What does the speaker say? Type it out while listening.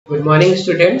Good morning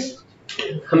students.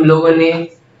 हम लोगों ने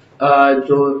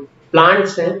जो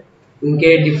प्लांट्स हैं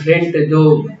उनके डिफरेंट जो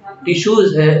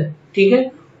टिश्यूज हैं, ठीक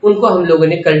है, उनको हम लोगों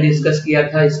ने कल डिस्कस किया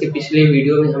था। इसके पिछले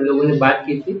वीडियो में हम लोगों ने बात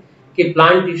की थी कि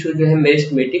प्लांट टिश्यू जो है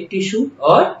मेरिस्टेमेटिक टिश्यू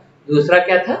और दूसरा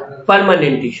क्या था,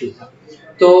 परमानेंट टिश्यू था।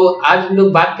 तो आज हम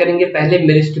लोग बात करेंगे पहले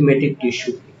मेरिस्टेमेटिक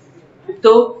टिश्यू की।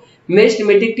 तो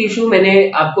मेरिस्टेमेटिक टिश्यू मैंने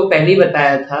आपको पहले ही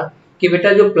बताया था कि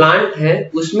बेटा जो प्लांट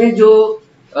है उसमें जो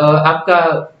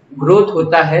आपका ग्रोथ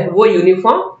होता है वो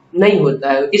यूनिफॉर्म नहीं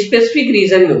होता है, स्पेसिफिक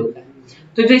रीजन में होता है।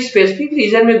 तो जो स्पेसिफिक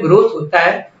रीजन में ग्रोथ होता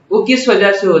है वो किस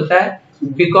वजह से होता है?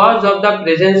 Because of the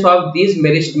presence of this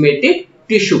meristematic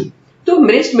tissue. तो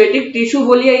मेरिस्टेमेटिक टिश्यू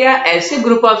बोलिए या ऐसे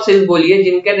ग्रुप ऑफ सेल्स बोलिए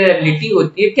जिनका एबिलिटी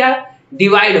होती है क्या,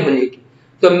 डिवाइड होने की।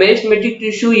 तो मेरिस्टेमेटिक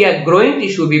टिश्यू या ग्रोइंग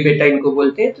टिश्यू भी बेटा इनको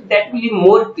बोलते हैं। तो that will be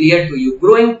more clear to you.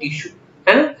 Growing tissue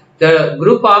है ना, the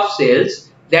group of sales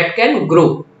that can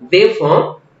grow, they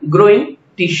form growing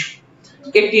tissue.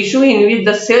 A tissue in which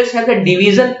the cells have the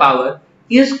division power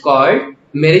is called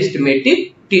meristematic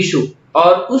tissue.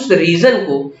 और उस reason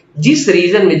को, जिस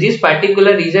reason में, जिस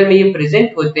particular reason में ये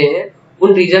प्रेजेंट होते हैं,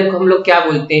 उन रीजन को हम लोग क्या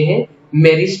बोलते हैं?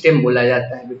 मेरिस्टेम बोला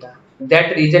जाता है बेटा।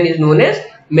 That reason is known as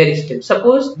meristem.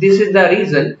 Suppose this is the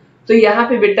reason, तो यहाँ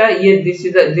पे बेटा ये this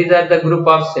are the group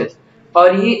of sales,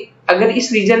 और ये अगर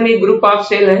इस रीजन में ग्रुप ऑफ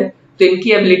सेल है तो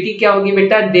इनकी एबिलिटी क्या होगी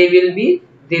बेटा? They will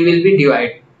be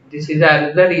divide. This is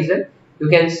another reason, you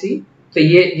can see. तो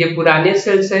ये पुराने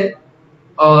सेल्स है,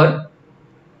 और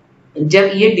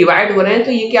जब ये डिवाइड हो रहे हैं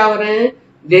तो ये क्या हो रहे हैं?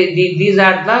 These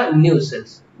are the new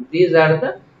sales, these are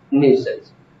the new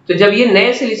sales. तो जब ये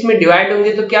नए सेल इसमें डिवाइड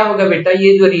होंगे तो क्या होगा बेटा?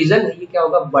 ये जो रीजन है ये क्या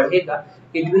होगा? बढ़ेगा,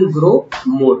 इट विल ग्रो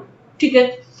मोर। ठीक है।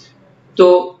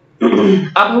 तो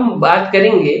अब हम बात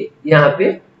करेंगे यहाँ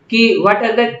पे कि what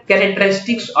are the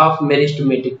characteristics of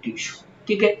meristematic tissue.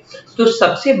 ठीक है। तो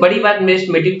सबसे बड़ी बात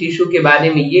मेरिस्टेमेटिक टिश्यू के बारे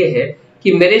में ये है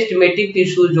कि मेरिस्टेमेटिक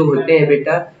टिश्यू जो होते हैं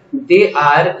बेटा, दे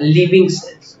आर लिविंग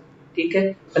सेल्स। ठीक है।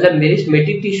 मतलब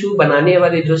मेरिस्टेमेटिक टिश्यू बनाने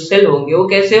वाले जो सेल होंगे वो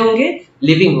कैसे होंगे?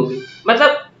 लिविंग होंगे।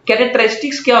 मतलब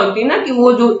कैरेक्टरिस्टिक्स क्या होती है ना, कि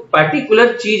वो जो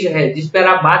पर्टिकुलर चीज है जिस पर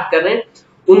आप बात कर रहे हैं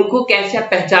उनको कैसे आप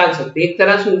पहचान सकते हैं। एक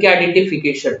तरह से उनकी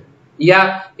आइडेंटिफिकेशन,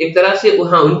 या एक तरह से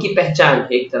हाँ उनकी पहचान है,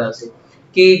 एक तरह से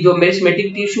कि जो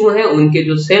मेरिस्टेमेटिक टिश्यू है उनके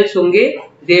जो सेल्स होंगे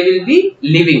दे विल बी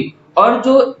लिविंग, और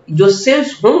जो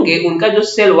सेल्स होंगे उनका जो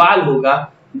सेल वॉल होगा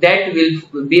that will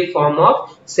be form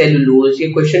of cellulose. ये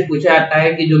क्वेश्चन पूछा जाता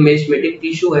है कि जो मेरिस्टेमेटिक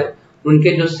टिश्यू है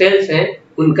उनके जो सेल्स हैं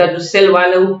उनका जो सेल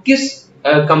वॉल है वो किस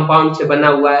कंपाउंड से बना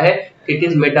हुआ है? It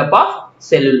is made up of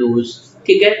cellulose.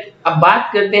 ठीक है। अब बात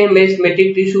करते हैं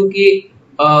मेरिस्टेमेटिक टिश्यू की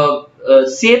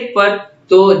शेप पर।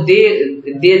 तो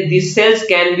these cells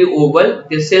can be oval,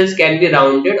 these cells can be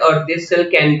rounded, और this cell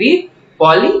can be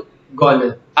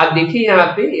polygonal। आप देखिए यहाँ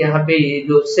पे ये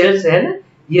जो सेल्स है ना,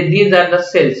 ये these are the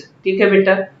cells। ठीक है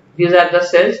बेटा, these are the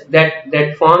cells that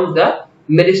form the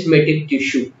meristematic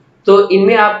tissue। तो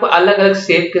इनमें आपको अलग अलग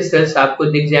शेप के सेल्स आपको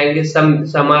दिख जाएंगे।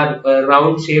 some are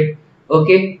round shape,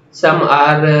 okay, some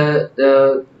are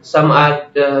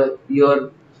your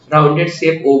rounded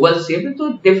shape, oval shape। तो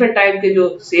डिफरेंट टाइप के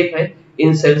जो शेप है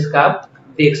इन सेल्स का आप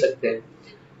देख सकते हैं।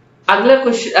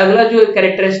 अगला जो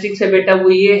कैरेक्टरिस्टिक्स है बेटा वो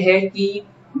ये है कि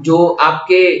जो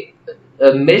आपके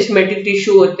मेरिस्टेमेटिक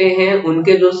टिश्यू होते हैं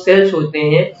उनके जो सेल्स होते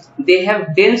हैं they have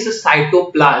dense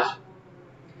cytoplasm.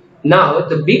 Now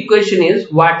the big question is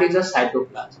what is a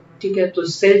cytoplasm. ठीक है। तो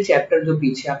सेल चैप्टर जो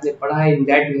पीछे आपने पढ़ा है, in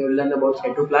that we have learn about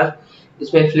cytoplasm.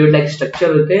 इसमें फ्लूइड लाइक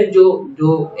स्ट्रक्चर होते हैं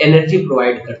जो एनर्जी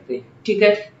प्रोवाइड करते हैं। ठीक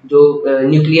है। जो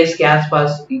न्यूक्लियस के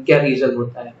आसपास क्या रीजन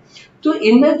होता है, तो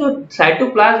इनमें जो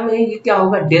साइटोप्लाज्म है ये क्या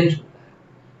होगा? डेंस होता है।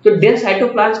 तो डेंस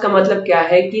साइटोप्लाज्म का मतलब क्या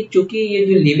है कि चूंकि ये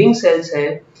जो लिविंग सेल्स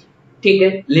हैं, ठीक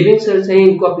है, लिविंग सेल्स हैं,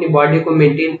 इनको अपनी बॉडी को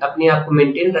मेंटेन, अपने आप को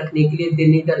मेंटेन रखने के लिए they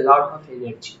need a lot of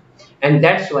energy, and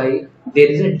that's why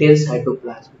there is a dense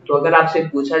cytoplasm. तो अगर आपसे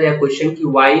पूछा जाए क्वेश्चन कि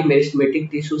why meristematic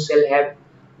tissue cell have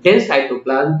dense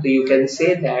cytoplasm, so you can say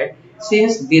that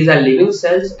since these are living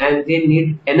cells and they need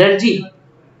energy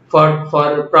for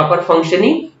proper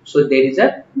functioning, so there is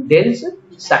a dense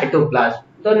cytoplasm.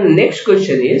 The next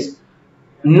question is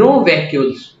no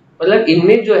vacuoles, मतलब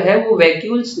इनमें जो है वो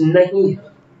vacuoles नहीं है।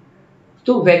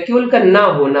 तो vacuole का ना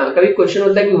होना, कभी क्वेश्चन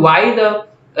होता है कि why the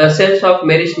cells of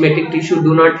meristematic tissue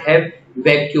do not have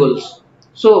vacuoles,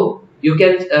 so you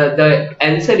can the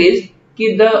answer is कि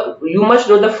you must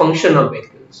know the function of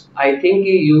vacuoles. I think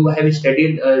you have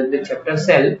studied the chapter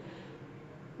cell.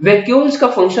 Vacuoles का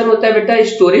function होता है बेटा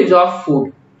storage of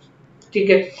food. ठीक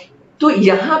है। तो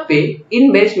यहाँ पे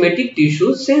इन meristematic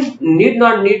tissue cells need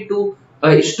to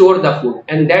store the food,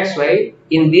 and that's why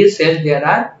in these cells there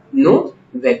are no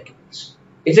vacuoles।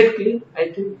 Is it clear? I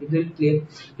think is it clear?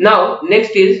 Now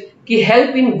next is कि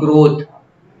help in growth.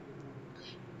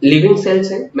 Living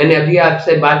cells हैं, मैंने अभी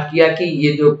आपसे बात किया कि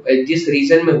ये जो जिस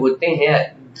रीजन में होते हैं,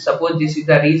 suppose this is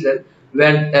the region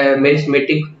where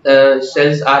meristematic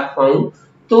cells are found,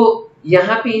 तो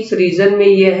यहाँ पे इस रीजन में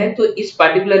ये है, तो इस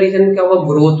पार्टिकुलर रीजन में क्या होगा,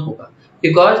 ग्रोथ होगा,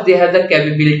 because they have the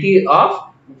capability of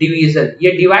division.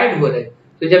 ये डिवाइड हो रहे हैं,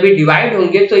 तो जब ये डिवाइड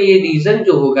होंगे तो ये रीजन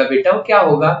जो होगा बेटा वो क्या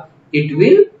होगा, इट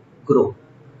विल ग्रो।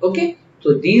 ओके,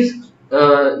 तो these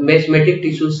meristematic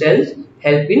tissue cells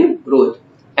help in growth.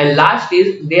 And last is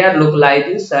they are localised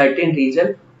in certain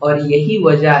reason, और यही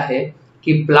वजह है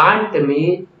कि प्लांट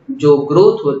में जो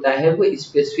ग्रोथ होता है वो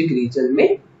स्पेसिफिक रीजन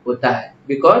में होता है,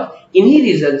 बिकॉज इन्हीं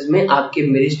रीजन्स में आपके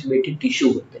मेरिस्टेमेटिक टिश्यू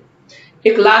होते हैं।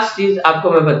 एक लास्ट चीज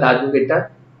आपको मैं बता दूं बेटा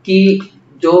कि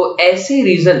जो ऐसे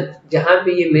रीजन जहां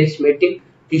पे ये मेरिस्टेमेटिक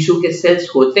टिश्यू के सेल्स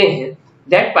होते हैं,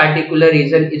 that particular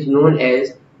reason is known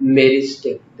as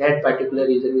meristem. That particular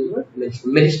reason is known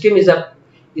meristem. Meristem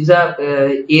is a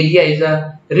area, is a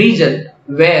region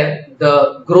where the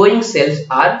growing cells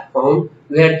are found,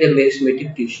 where the meristematic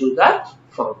tissues are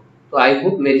found. So I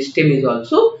hope meristem is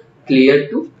also clear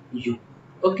to you.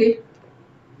 Okay,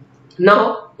 now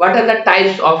what are the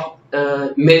types of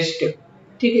meristem?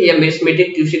 ठीक है, या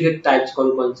meristematic tissue के types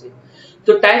कौन कौन से?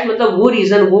 तो types मतलब वो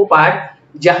रीजन, वो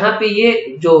पार्ट जहां पे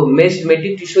ये जो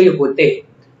मेरिस्टेमेटिक टिश्यू होते हैं।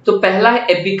 तो पहला है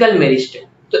एपिकल मेरिस्टेम।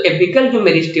 तो एपिकल जो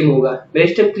मेरिस्टेम होगा,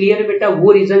 मेरिस्टेम क्लियर है बेटा,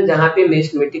 वो रीजन जहां पे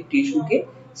मेरिस्टेमेटिक टिश्यू के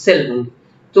सेल होंगे।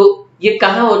 तो ये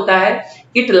कहां होता है,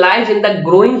 it lies in the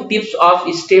growing tips of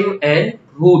stem and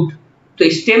root. तो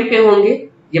स्टेम पे होंगे,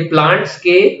 ये प्लांट्स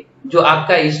के जो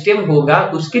आपका स्टेम होगा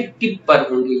उसके टिप पर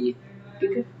होंगे ये,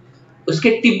 ठीक है, उसके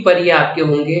टिप पर ये आपके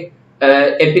होंगे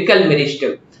एपिकल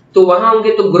मेरिस्टेम। तो वहां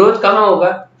होंगे, तो ग्रोथ कहां होगा,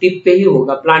 टिप पे ही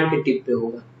होगा, प्लांट के टिप पे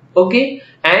होगा। ओके,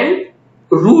 एंड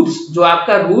रूट्स, जो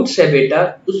आपका रूट्स है बेटा,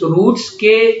 उस रूट्स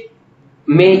के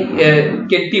में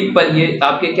के टिप पर ये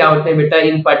आपके क्या होते हैं बेटा,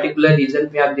 इन पार्टिकुलर रीजन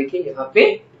पे आप देखिए यहाँ पे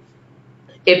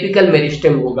एपिकल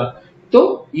मेरिस्टेम होगा। तो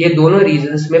ये दोनों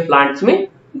रीजन्स में प्लांट्स में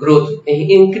ग्रोथ होते हैं।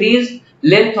 Increase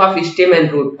length of stem and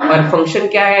root, और फंक्शन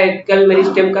क्या है एपिकल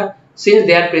मेरिस्टेम का, since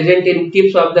they are present in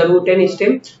tips of the root and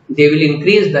stem, they will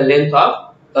increase the length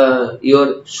of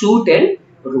your shoot and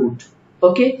root.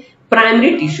 Okay, primary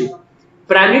tissue.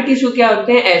 Primary tissue क्या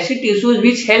होते हैं, ऐसे tissues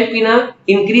which help in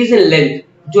increase in length,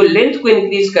 जो length को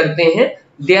increase करते हैं,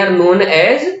 they are known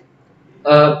as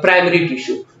primary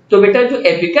tissue. तो बेटा जो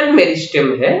एपिकल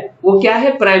मेरिस्टेम है वो क्या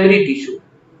है, primary tissue.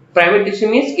 Primary tissue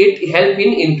means it help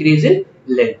in increase in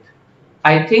length.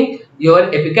 I think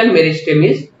your apical meristem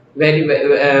is very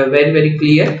very very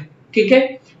clear. ठीक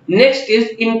है, नेक्स्ट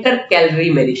इज इंटरकैलरी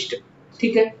मेरिस्टेम,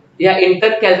 ठीक है, या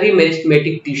इंटरकैलरी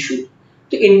मेरिस्टेमेटिक टिश्यू।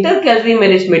 तो intercalary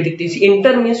meristematic tissue,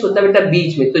 inter means होता है बेटा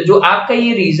बीच में, तो जो आपका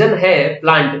ये रीजन है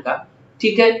प्लांट का,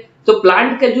 ठीक है, तो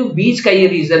प्लांट का जो बीच का ये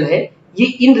रीजन है, ये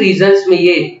इन रीजन्स में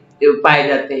ये पाए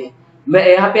जाते हैं। मैं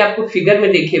यहाँ पे आपको फिगर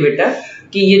में देखिए बेटा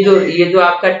कि ये जो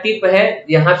आपका टिप है,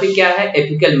 यहाँ पे क्या है,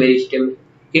 apical meristem,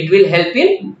 it will help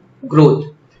in growth.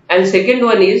 And second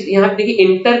one is यहाँ पे देखिए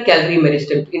इंटरकैलरी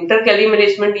मेरिस्टेम। इंटरकैलरी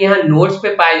मेरिस्टेम यहाँ नोड्स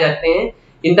पे पाए जाते हैं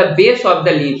in the base of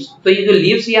the leaves. तो ये जो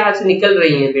लीव्स यहाँ से निकल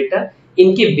रही हैं बेटा,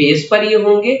 इनके बेस पर ये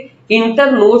होंगे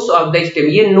inter nodes of the stem.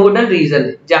 ये नोडल रीजन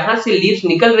है, जहां से लीव्स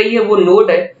निकल रही है वो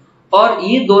नोड है, और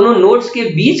ये दोनों नोड्स के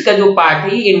बीच का जो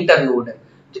पार्ट है ये इंटर नोड है।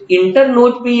 तो इंटर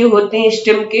नोड पे ये होते हैं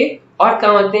स्टेम के, और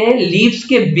कहाँ होते हैं, लीव्स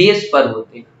के बेस पर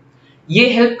होते हैं। ये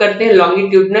हेल्प करते हैं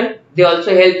longitudinal, they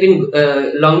also help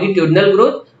in longitudinal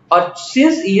growth, और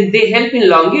since they help in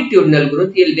longitudinal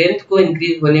growth, ये लेंथ को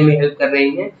इंक्रीज होने में हेल्प कर रही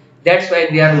हैं, that's why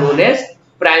they are known as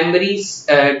primary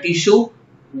tissue,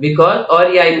 because,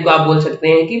 और या इनको आप बोल सकते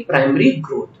हैं कि primary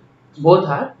growth, both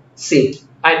are same.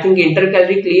 I think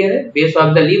intercalary clear है, बेस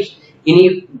ऑफ द लीव्स, इन्हीं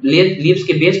लीव्स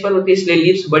के बेस पर होती है, इसलिए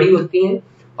लीव्स बड़ी होती हैं,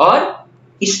 और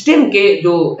स्टेम के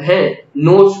जो हैं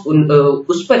नोड्स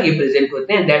उस पर ये प्रेजेंट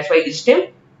होते हैं, that's why stem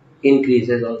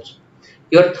increases also.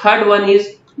 Your third one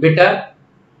is बेटा,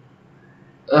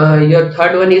 your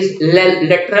third one is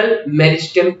lateral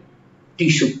meristem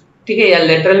tissue, ठीक है, या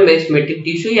लेटरल मेरिस्टेमेटिक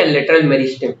टिश्यू या लेटरल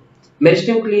मेरिस्टेम।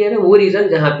 मेरिस्टेम क्लियर है, वो रीजन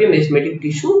जहां पे मेरिस्टेमेटिक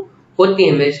टिश्यू होती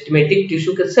है, मेरिस्टेमेटिक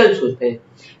टिश्यू के सेल्स होते हैं।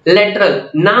 लेटरल,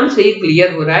 नाम से ही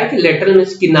क्लियर हो रहा है कि लेटरल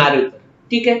मींस किनारे पर,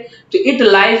 ठीक है, तो it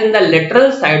lies in the lateral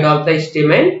side of the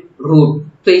stem and root.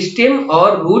 तो स्टेम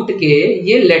और रूट के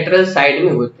ये लेटरल साइड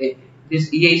में होते हैं।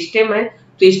 ये स्टेम है,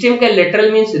 तो स्टेम का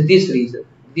lateral means this reason,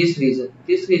 this reason,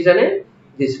 this reason है,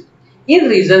 दिस। इन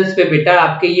रीजन्स पे बेटा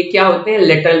आपके ये क्या होते हैं,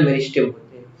 लेटरल मेरिस्टेम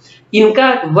होते हैं।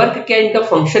 इनका वर्क क्या, इनका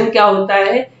फंक्शन क्या होता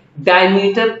है,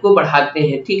 डायमीटर को बढ़ाते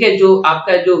हैं, ठीक है, जो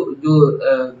आपका जो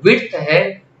विड्थ है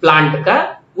प्लांट का,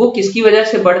 वो किसकी वजह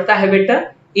से बढ़ता है बेटा,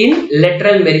 इन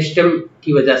लेटरल मेरिस्टेम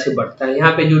की वजह से बढ़ता है।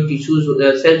 यहाँ पे जो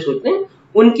टिश्यूज सेल्स होते हैं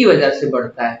उनकी वजह से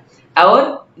बढ़ता है।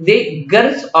 और दे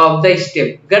गर्स ऑफ द स्टेम,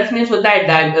 गर्स मीन्स होता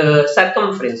है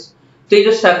सर्कमफ्रेंस। तो ये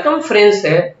जो सर्कमफ्रेंस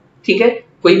है, ठीक है,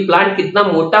 कोई प्लांट कितना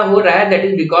मोटा हो रहा है, that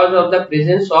is because of the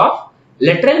presence of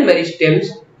lateral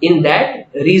meristems in that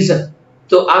reason.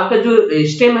 तो आपका जो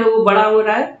स्टेम है वो बड़ा हो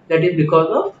रहा है, that is because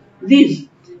of this.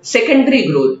 Secondary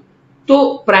growth,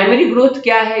 तो प्राइमरी ग्रोथ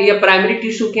क्या है या प्राइमरी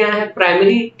टिश्यू क्या है?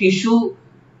 प्राइमरी टिश्यू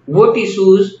वो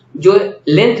टिश्यूज जो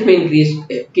लेंथ में इंक्रीज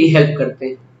की हेल्प करते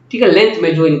हैं, ठीक है, लेंथ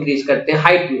में जो इंक्रीज करते हैं,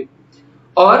 हाइट में।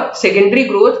 और सेकेंडरी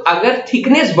ग्रोथ अगर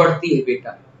थिकनेस बढ़ती है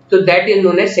बेटा, तो that is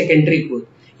known as secondary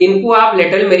growth. इनको आप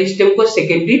लेटरल मेरिस्टेम को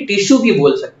सेकेंडरी टिश्यू भी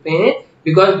बोल सकते हैं,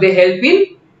 because they help in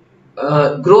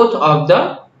growth of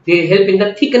the, they help in the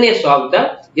thickness of the,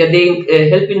 या they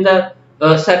help in the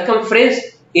circumference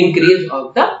increase of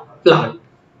the plant.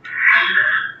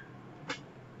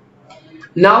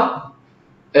 Now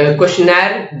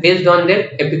questionnaire based on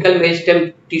that apical meristem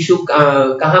tissue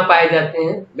कहाँ पाए जाते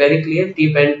हैं? Very clear,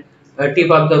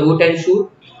 tip of the root and shoot.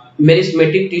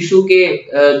 Meristematic tissue के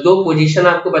दो position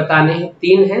आपको बताने हैं,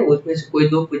 तीन हैं, उसमें से कोई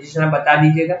दो पोजीशन आप बता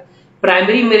दीजिएगा।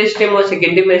 प्राइमरी मेरिस्टेम और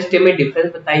सेकेंडरी मेरिस्टेम में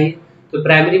डिफरेंस बताइए। तो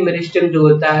प्राइमरी मेरिस्टेम जो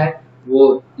होता है वो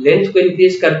लेंथ को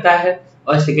इंक्रीज करता है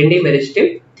और सेकेंडरी मेरिस्टेम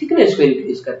थिकनेस को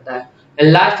इंक्रीज करता है।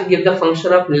 And last give the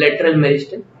function of lateral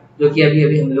meristem, जो कि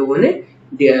अभी हम लोगों ने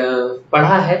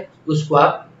पढ़ा है, उसको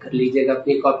आप कर लीजिएगा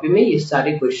अपनी कॉपी में ये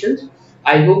सारे क्वेश्चंस।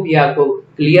 आई होप ये आपको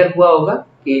क्लियर हुआ होगा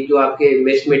कि जो आपके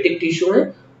मेरिस्टेमेटिक टिश्यू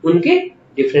हैं उनके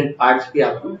डिफरेंट पार्ट्स भी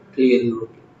आपको क्लियर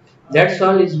होंगे। दैट्स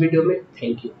ऑल इस वीडियो में।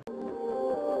 Thank you.